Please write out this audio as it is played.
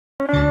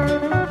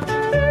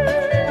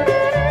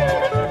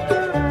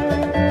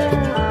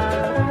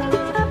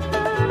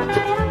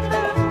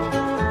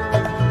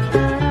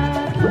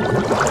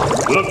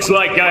Looks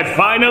like I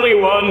finally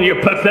won, you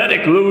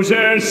pathetic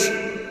losers.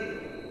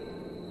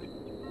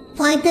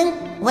 Plankton,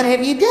 what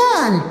have you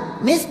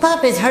done? Miss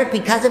Puff is hurt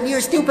because of your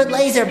stupid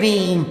laser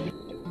beam.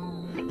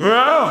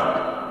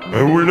 Well,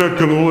 and we're not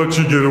gonna let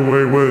you get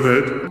away with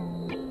it.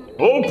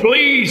 Oh,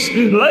 please,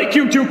 like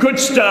you two could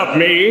stop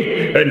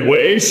me. And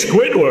where's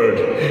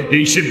Squidward?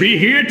 He should be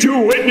here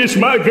to witness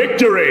my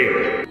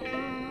victory.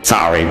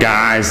 Sorry,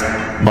 guys,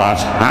 but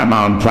I'm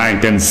on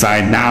Plankton's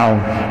side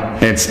now.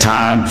 It's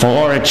time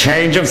for a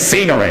change of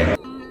scenery.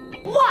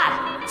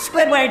 What?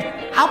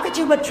 Squidward, how could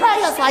you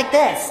betray us like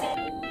this?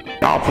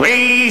 Oh,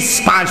 please,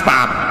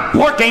 SpongeBob.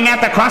 Working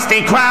at the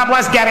Krusty Krab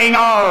was getting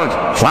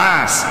old.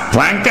 Plus,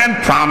 Plankton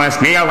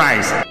promised me a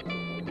raise.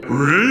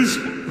 Raise?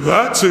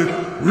 That's it.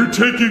 We're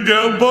taking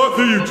down both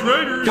of you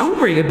traitors. Don't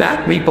bring it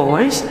back, me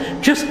boys.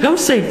 Just go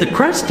save the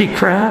Krusty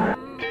Krab.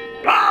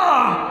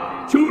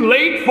 Ah! Too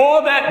late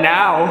for that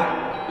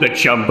now. The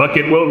chum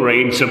bucket will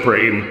reign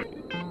supreme.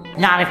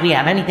 Not if we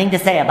have anything to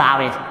say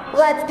about it.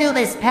 Let's do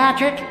this,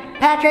 Patrick.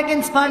 Patrick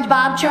and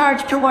SpongeBob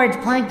charge towards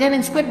Plankton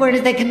and Squidward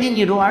as they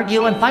continue to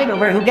argue and fight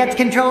over who gets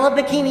control of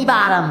Bikini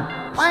Bottom.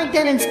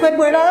 Plankton and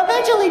Squidward are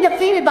eventually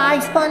defeated by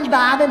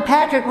SpongeBob and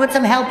Patrick with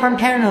some help from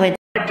Kernowitz.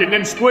 Plankton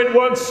and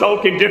Squidward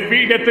sulk in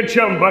defeat at the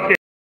chum bucket.